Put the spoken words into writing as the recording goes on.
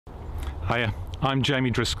Hiya, I'm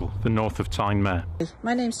Jamie Driscoll, the North of Tyne Mayor.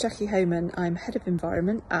 My name's Jackie Homan. I'm Head of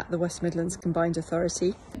Environment at the West Midlands Combined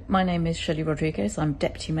Authority. My name is Shelley Rodriguez. I'm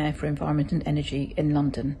Deputy Mayor for Environment and Energy in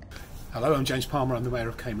London. Hello, I'm James Palmer. I'm the Mayor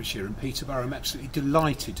of Cambridgeshire and Peterborough. I'm absolutely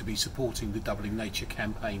delighted to be supporting the Doubling Nature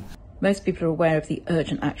campaign. Most people are aware of the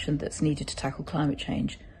urgent action that's needed to tackle climate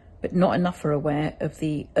change, but not enough are aware of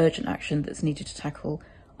the urgent action that's needed to tackle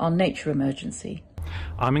our nature emergency.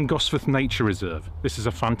 I'm in Gosforth Nature Reserve. This is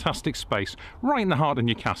a fantastic space right in the heart of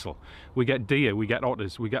Newcastle. We get deer, we get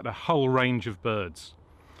otters, we get a whole range of birds.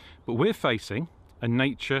 But we're facing a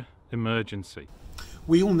nature emergency.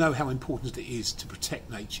 We all know how important it is to protect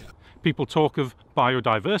nature. People talk of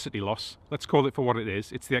biodiversity loss. Let's call it for what it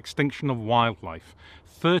is. It's the extinction of wildlife.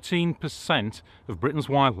 13% of Britain's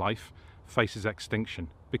wildlife faces extinction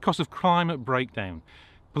because of climate breakdown.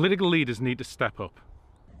 Political leaders need to step up.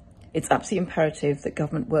 It's absolutely imperative that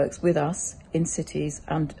government works with us in cities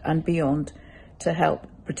and beyond to help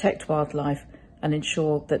protect wildlife and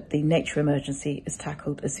ensure that the nature emergency is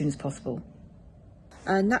tackled as soon as possible.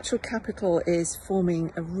 Natural capital is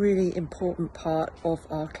forming a really important part of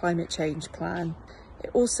our climate change plan.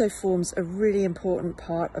 It also forms a really important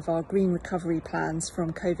part of our green recovery plans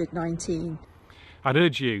from COVID-19. I'd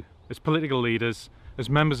urge you, as political leaders, as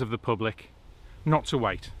members of the public, not to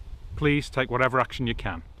wait. Please take whatever action you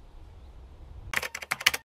can.